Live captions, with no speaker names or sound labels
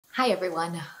Hi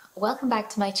everyone, welcome back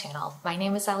to my channel. My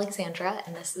name is Alexandra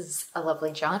and this is A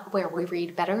Lovely Jaunt where we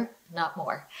read better, not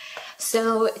more.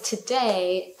 So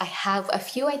today I have a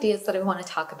few ideas that I want to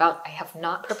talk about. I have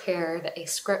not prepared a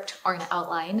script or an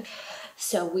outline,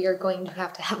 so we are going to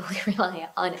have to heavily rely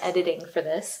on editing for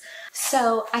this.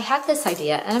 So I had this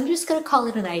idea and I'm just going to call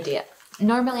it an idea.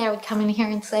 Normally I would come in here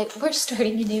and say, we're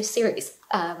starting a new series.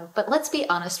 But let's be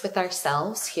honest with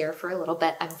ourselves here for a little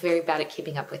bit. I'm very bad at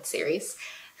keeping up with series.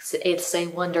 It's a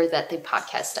wonder that the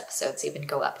podcast episodes even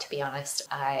go up, to be honest.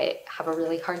 I have a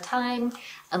really hard time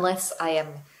unless I am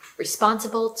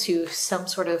responsible to some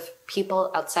sort of people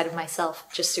outside of myself,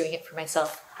 just doing it for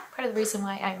myself. Part of the reason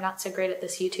why I'm not so great at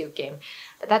this YouTube game,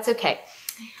 but that's okay.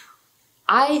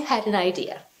 I had an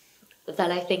idea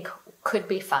that I think could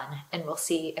be fun, and we'll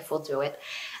see if we'll do it.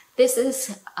 This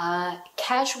is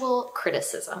casual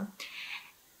criticism.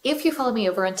 If you follow me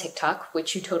over on TikTok,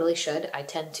 which you totally should, I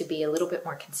tend to be a little bit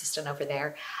more consistent over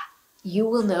there, you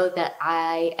will know that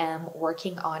I am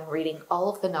working on reading all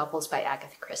of the novels by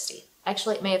Agatha Christie.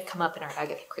 Actually, it may have come up in our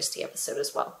Agatha Christie episode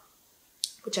as well,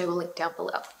 which I will link down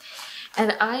below.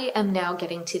 And I am now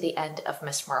getting to the end of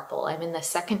Miss Marple. I'm in the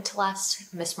second to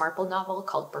last Miss Marple novel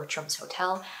called Bertram's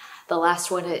Hotel. The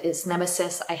last one is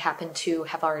Nemesis. I happen to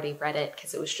have already read it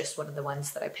because it was just one of the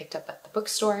ones that I picked up at the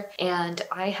bookstore. And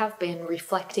I have been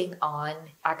reflecting on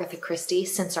Agatha Christie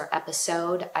since our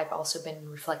episode. I've also been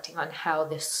reflecting on how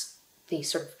the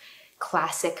sort of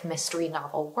classic mystery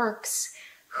novel works,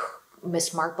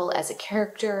 Miss Marple as a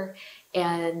character,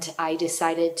 and I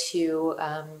decided to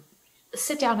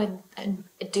sit down and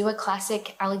do a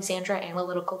classic Alexandra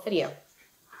analytical video.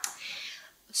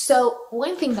 So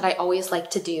one thing that I always like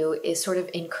to do is sort of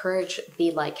encourage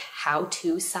the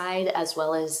how-to side as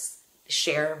well as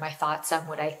share my thoughts on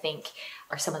what I think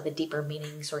are some of the deeper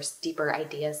meanings or deeper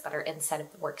ideas that are inside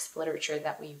of the works of literature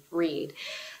that we read.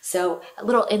 So a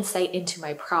little insight into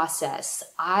my process.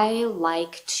 I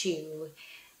like to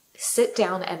sit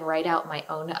down and write out my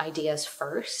own ideas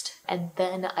first, and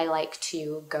then I like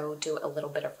to go do a little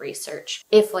bit of research.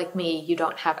 If, like me, you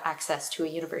don't have access to a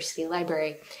university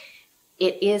library,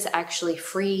 it is actually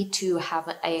free to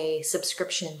have a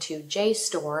subscription to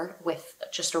JSTOR with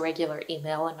just a regular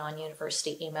email, a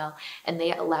non-university email, and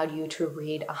they allow you to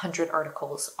read 100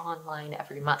 articles online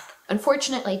every month.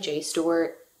 Unfortunately,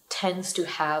 JSTOR tends to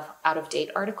have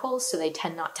out-of-date articles, so they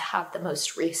tend not to have the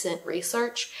most recent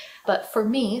research. But for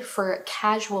me, for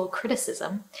casual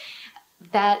criticism,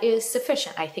 that is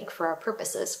sufficient, I think, for our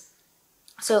purposes.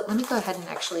 So let me go ahead and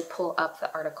actually pull up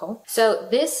the article. So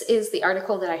this is the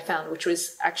article that I found, which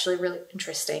was actually really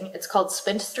interesting. It's called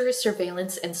Spinsters,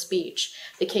 Surveillance and Speech,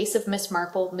 The Case of Miss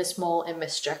Marple, Miss Mole, and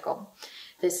Miss Jekyll.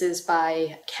 This is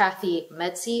by Kathy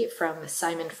Metzi from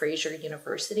Simon Fraser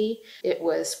University. It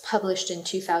was published in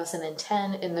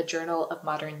 2010 in the Journal of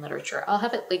Modern Literature. I'll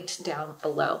have it linked down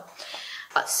below.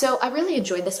 So I really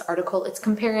enjoyed this article. It's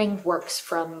comparing works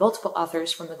from multiple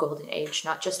authors from the Golden Age,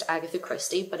 not just Agatha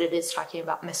Christie, but it is talking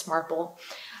about Miss Marple.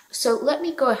 So let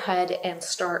me go ahead and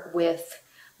start with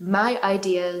my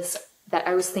ideas that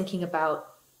I was thinking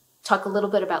about, talk a little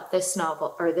bit about this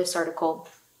novel or this article,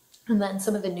 and then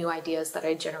some of the new ideas that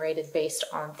I generated based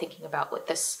on thinking about what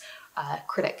this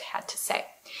critic had to say.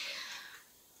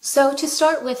 So to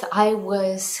start with,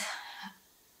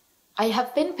 I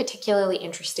have been particularly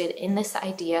interested in this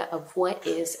idea of what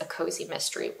is a cozy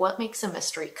mystery. What makes a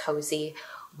mystery cozy?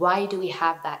 Why do we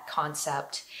have that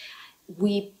concept?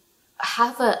 We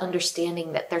have an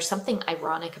understanding that there's something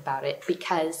ironic about it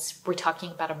because we're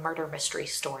talking about a murder mystery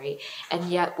story,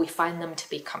 and yet we find them to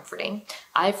be comforting.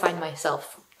 I find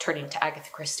myself turning to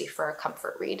Agatha Christie for a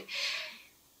comfort read.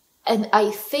 And I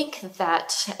think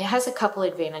that it has a couple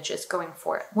advantages going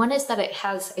for it. One is that it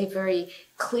has a very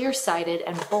clear-sighted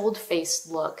and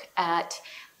bold-faced look at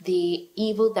the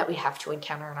evil that we have to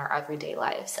encounter in our everyday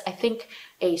lives. I think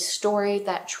a story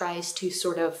that tries to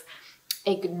sort of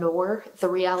ignore the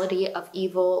reality of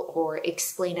evil or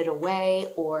explain it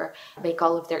away or make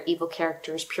all of their evil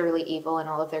characters purely evil and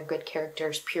all of their good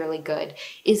characters purely good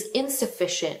is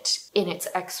insufficient in its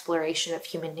exploration of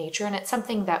human nature, and it's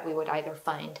something that we would either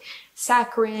find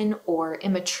saccharine or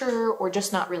immature or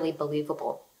just not really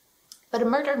believable. But a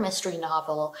murder mystery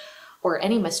novel or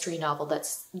any mystery novel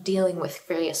that's dealing with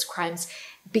various crimes,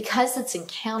 because it's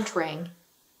encountering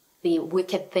the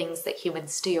wicked things that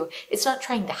humans do, it's not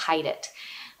trying to hide it.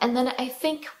 And then I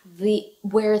think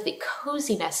where the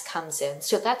coziness comes in,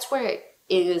 so that's where it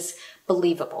is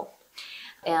believable.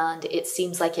 And it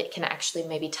seems like it can actually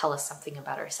maybe tell us something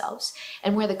about ourselves.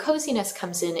 And where the coziness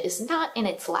comes in is not in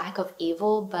its lack of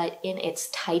evil, but in its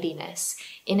tidiness,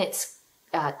 in its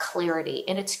clarity,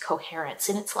 in its coherence,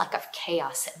 in its lack of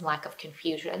chaos and lack of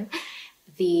confusion.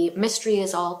 The mystery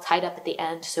is all tied up at the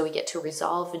end, so we get to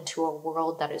resolve into a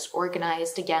world that is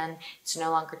organized again. It's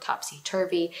no longer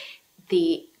topsy-turvy.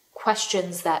 The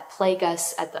questions that plague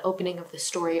us at the opening of the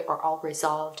story are all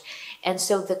resolved. And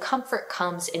so the comfort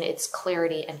comes in its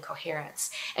clarity and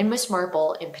coherence. And Miss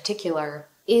Marple, in particular,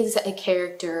 is a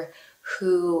character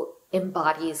who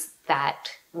embodies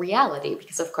that reality,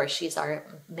 because of course she's our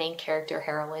main character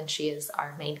heroine. She is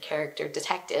our main character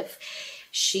detective.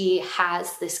 She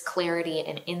has this clarity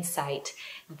and insight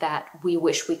that we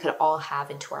wish we could all have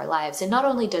into our lives. And not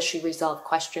only does she resolve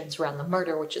questions around the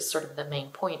murder, which is sort of the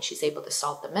main point, she's able to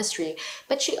solve the mystery,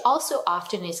 but she also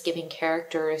often is giving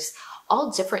characters all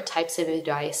different types of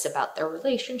advice about their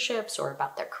relationships or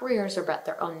about their careers or about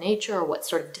their own nature or what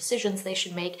sort of decisions they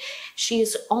should make.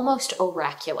 She's almost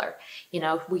oracular. You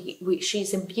know,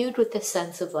 she's imbued with this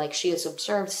sense of like she has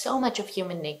observed so much of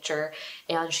human nature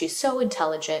and she's so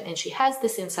intelligent and she has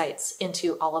this insights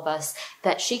into all of us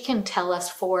that she can tell us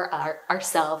for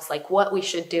ourselves like what we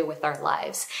should do with our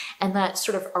lives. And that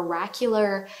sort of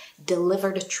oracular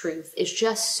delivered truth is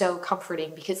just so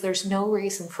comforting because there's no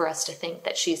reason for us to think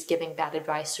that she's giving bad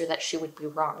advice or that she would be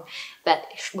wrong. That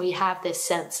we have this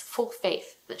sense, full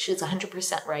faith, that she's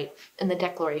 100% right in the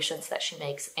declarations that she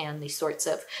makes and the sorts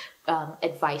of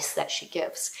advice that she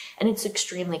gives. And it's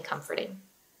extremely comforting.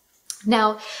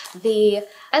 Now, the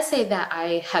essay that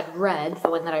I had read, the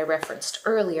one that I referenced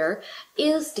earlier,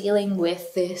 is dealing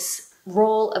with this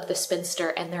role of the spinster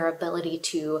and their ability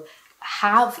to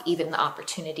have even the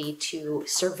opportunity to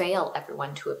surveil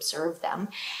everyone, to observe them.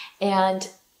 And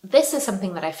this is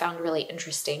something that I found really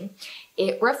interesting.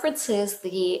 It references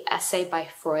the essay by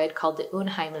Freud called the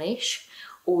Unheimlich,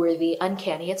 or the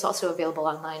Uncanny. It's also available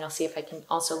online. I'll see if I can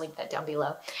also link that down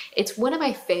below. It's one of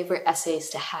my favorite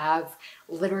essays to have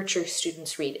literature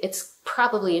students read. It's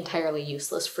probably entirely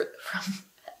useless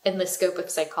in the scope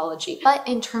of psychology, but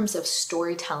in terms of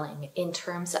storytelling, in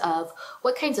terms of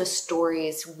what kinds of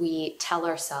stories we tell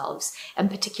ourselves, and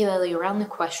particularly around the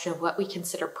question of what we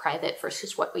consider private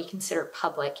versus what we consider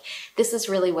public, this is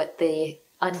really what the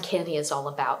Uncanny is all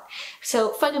about. So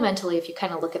fundamentally, if you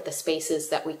kind of look at the spaces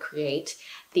that we create,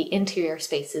 the interior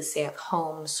spaces, say of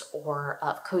homes or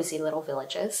of cozy little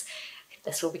villages,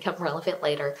 this will become relevant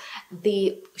later,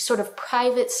 the sort of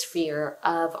private sphere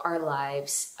of our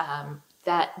lives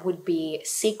that would be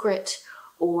secret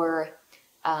or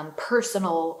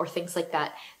personal or things like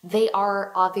that, they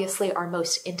are obviously our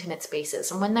most intimate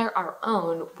spaces. And when they're our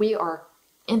own, we are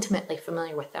intimately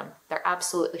familiar with them. They're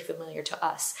absolutely familiar to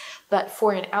us. But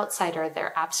for an outsider,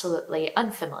 they're absolutely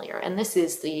unfamiliar. And this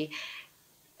is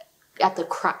at the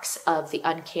crux of the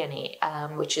uncanny,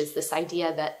 which is this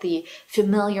idea that the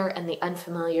familiar and the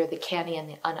unfamiliar, the canny and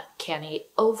the uncanny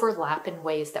overlap in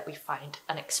ways that we find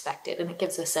unexpected, and it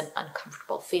gives us an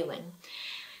uncomfortable feeling.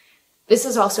 This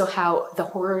is also how the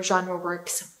horror genre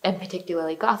works, and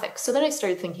particularly Gothic. So then I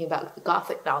started thinking about the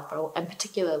Gothic novel, and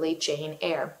particularly Jane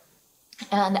Eyre.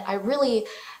 And I really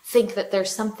think that there's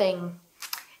something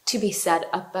to be said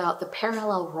about the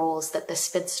parallel roles that the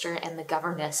spinster and the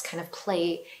governess kind of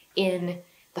play in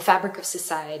the fabric of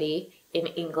society in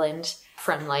England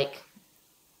from like,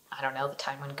 I don't know, the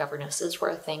time when governesses were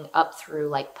a thing up through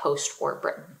like post-war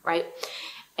Britain, right?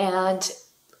 And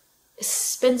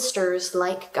spinsters,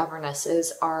 like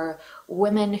governesses, are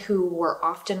women who were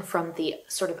often from the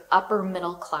sort of upper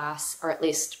middle class, or at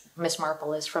least Miss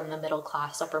Marple is from the middle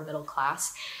class, upper middle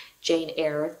class. Jane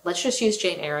Eyre, let's just use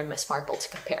Jane Eyre and Miss Marple to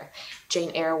compare.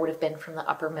 Jane Eyre would have been from the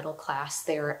upper middle class.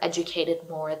 They are educated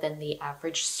more than the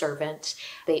average servant.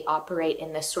 They operate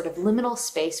in this sort of liminal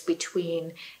space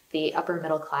between the upper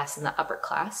middle class and the upper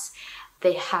class.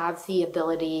 They have the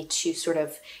ability to sort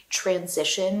of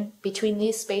transition between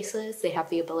these spaces. They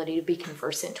have the ability to be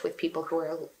conversant with people who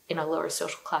are in a lower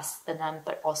social class than them,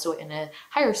 but also in a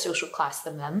higher social class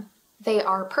than them. They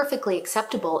are perfectly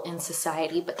acceptable in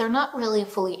society, but they're not really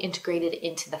fully integrated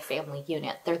into the family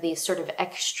unit. They're these sort of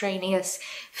extraneous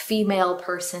female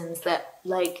persons that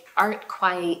like aren't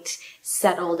quite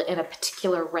settled in a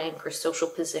particular rank or social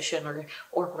position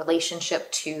or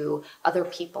relationship to other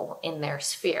people in their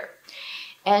sphere.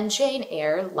 And Jane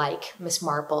Eyre, like Miss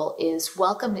Marple, is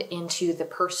welcomed into the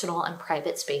personal and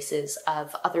private spaces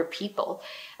of other people.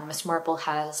 Miss Marple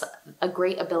has a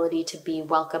great ability to be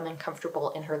welcome and comfortable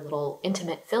in her little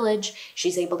intimate village.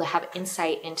 She's able to have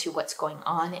insight into what's going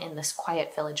on in this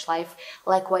quiet village life.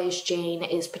 Likewise, Jane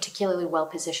is particularly well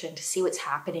positioned to see what's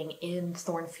happening in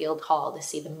Thornfield Hall, to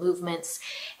see the movements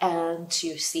and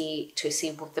to see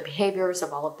the behaviors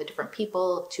of all of the different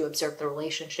people, to observe the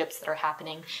relationships that are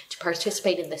happening, to participate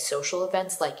participate in the social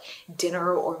events like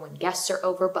dinner or when guests are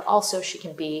over, but also she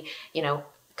can be, you know,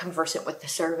 conversant with the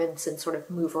servants and sort of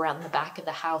move around the back of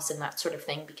the house and that sort of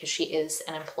thing because she is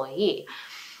an employee.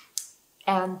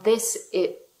 And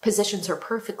it positions her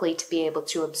perfectly to be able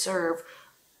to observe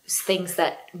things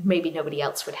that maybe nobody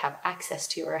else would have access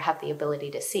to or have the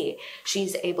ability to see.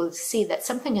 She's able to see that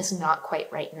something is not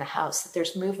quite right in the house, that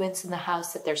there's movements in the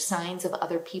house, that there's signs of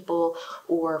other people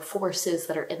or forces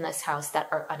that are in this house that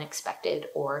are unexpected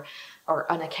or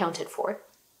unaccounted for.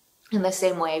 In the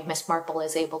same way, Miss Marple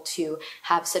is able to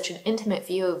have such an intimate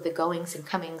view of the goings and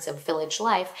comings of village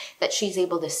life that she's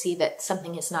able to see that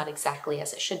something is not exactly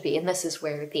as it should be. And this is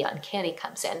where the uncanny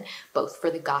comes in, both for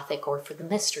the gothic or for the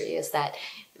mystery, is that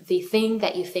the thing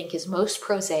that you think is most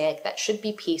prosaic, that should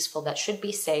be peaceful, that should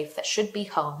be safe, that should be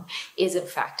home, is in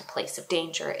fact a place of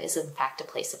danger, is in fact a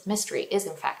place of mystery, is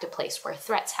in fact a place where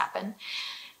threats happen.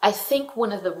 I think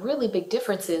one of the really big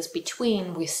differences between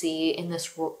what we see in the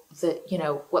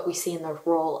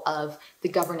role of the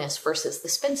governess versus the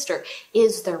spinster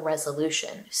is their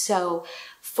resolution. So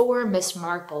for Miss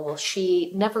Marple,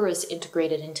 she never is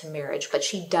integrated into marriage, but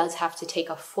she does have to take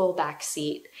a full back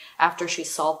seat after she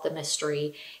solved the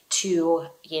mystery to,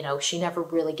 you know, she never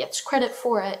really gets credit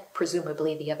for it.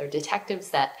 Presumably the other detectives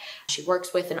that she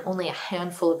works with, and only a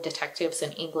handful of detectives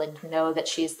in England know that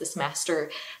she's this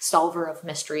master solver of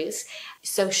mysteries.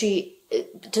 So she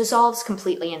dissolves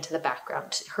completely into the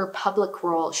background. Her public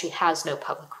role, she has no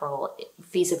public role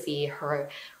vis-a-vis her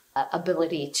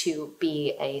ability to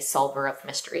be a solver of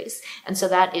mysteries. And so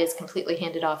that is completely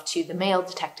handed off to the male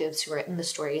detectives who are in the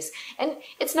stories. And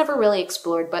it's never really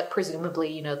explored, but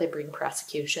presumably, you know, they bring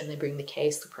prosecution, they bring the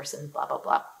case, the person, blah, blah,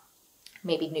 blah.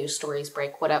 Maybe news stories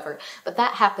break, whatever. But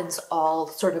that happens all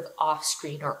sort of off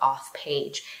screen or off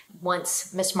page.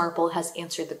 Once Miss Marple has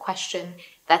answered the question,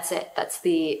 that's it. That's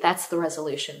the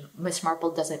resolution. Miss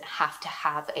Marple doesn't have to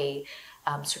have a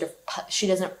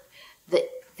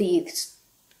the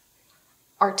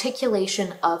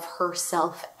articulation of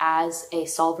herself as a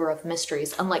solver of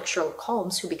mysteries, unlike Sherlock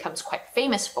Holmes, who becomes quite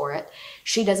famous for it.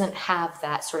 She doesn't have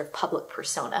that sort of public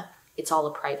persona. It's all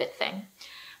a private thing,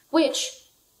 which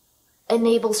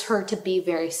enables her to be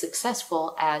very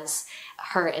successful as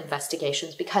her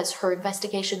investigations, because her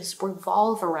investigations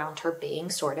revolve around her being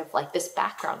sort of like this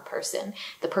background person,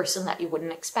 the person that you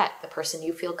wouldn't expect, the person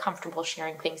you feel comfortable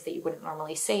sharing things that you wouldn't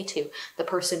normally say to, the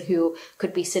person who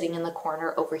could be sitting in the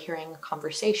corner overhearing a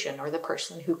conversation, or the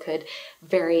person who could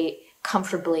very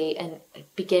comfortably and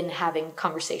begin having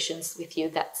conversations with you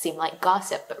that seem like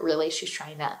gossip, but really she's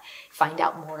trying to find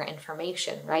out more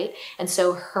information, right? And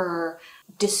so her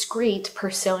discreet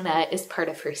persona is part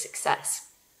of her success.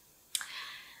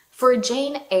 For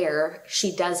Jane Eyre,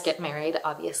 she does get married,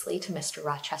 obviously, to Mr.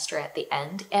 Rochester at the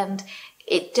end, and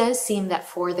it does seem that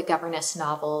for the governess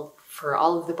novel, for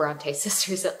all of the Bronte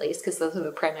sisters at least, because those are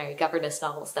the primary governess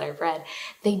novels that I've read,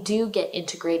 they do get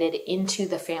integrated into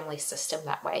the family system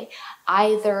that way.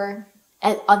 Either,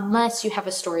 unless you have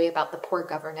a story about the poor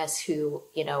governess who,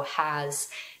 you know, has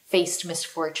faced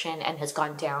misfortune and has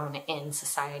gone down in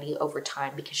society over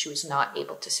time because she was not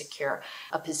able to secure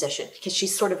a position, because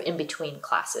she's sort of in between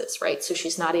classes, right? So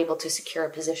she's not able to secure a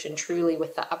position truly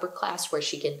with the upper class where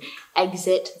she can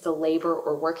exit the labor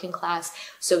or working class.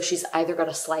 So she's either going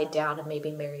to slide down and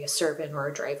maybe marry a servant or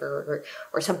a driver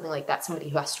or something like that, somebody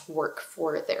who has to work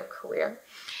for their career.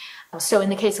 So in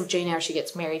the case of Jane Eyre, she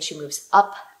gets married, she moves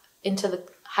up into the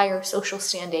higher social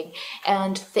standing.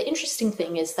 And the interesting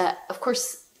thing is that, of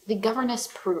course, the governess,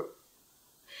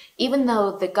 even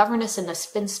though the governess and the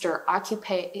spinster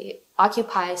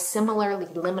occupy similarly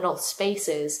liminal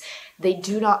spaces, they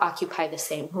do not occupy the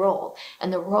same role.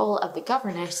 And the role of the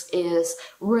governess is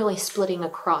really splitting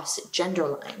across gender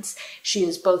lines. She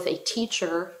is both a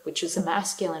teacher, which is a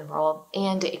masculine role,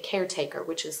 and a caretaker,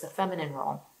 which is the feminine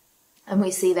role. And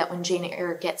we see that when Jane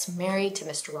Eyre gets married to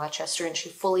Mr. Rochester and she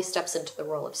fully steps into the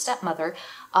role of stepmother,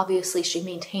 obviously she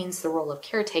maintains the role of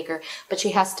caretaker, but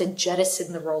she has to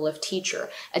jettison the role of teacher.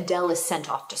 Adele is sent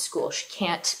off to school. She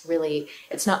can't really,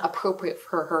 it's not appropriate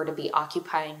for her to be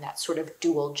occupying that sort of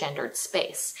dual gendered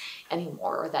space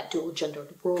anymore, or that dual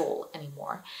gendered role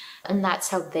anymore. And that's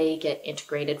how they get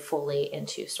integrated fully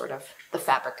into sort of the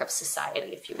fabric of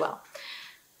society, if you will.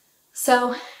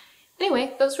 So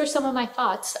anyway, those were some of my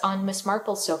thoughts on Miss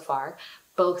Marple so far.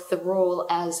 both the role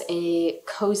as a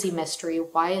cozy mystery.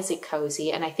 Why is it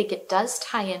cozy? And I think it does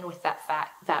tie in with that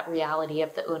fact, that reality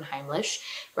of the unheimlich,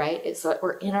 right? It's that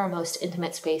we're in our most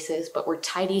intimate spaces, but we're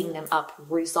tidying them up,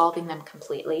 resolving them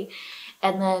completely.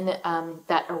 And then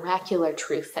that oracular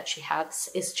truth that she has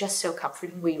is just so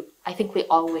comforting. I think we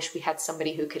all wish we had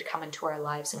somebody who could come into our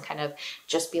lives and kind of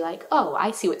just be like, oh,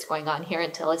 I see what's going on here,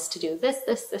 and tell us to do this,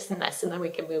 this, this, and this, and then we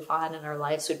can move on and our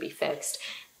lives would be fixed.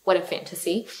 What a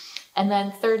fantasy. And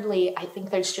then thirdly, I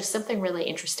think there's just something really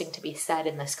interesting to be said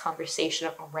in this conversation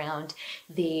around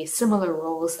the similar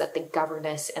roles that the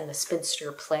governess and the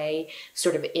spinster play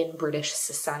sort of in British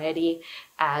society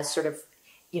as sort of,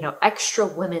 you know, extra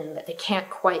women that they can't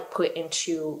quite put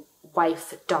into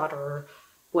wife, daughter,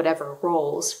 whatever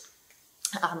roles.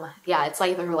 Yeah, it's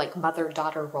either like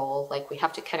mother-daughter role, like we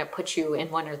have to kind of put you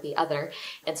in one or the other.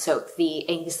 And so the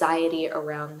anxiety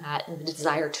around that and the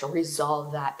desire to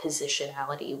resolve that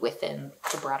positionality within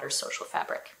the broader social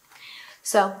fabric.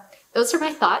 So those are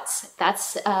my thoughts.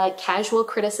 That's casual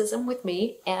criticism with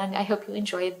me, and I hope you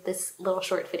enjoyed this little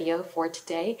short video for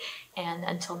today. And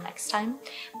until next time,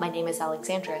 my name is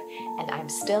Alexandra, and I'm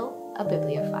still a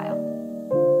bibliophile.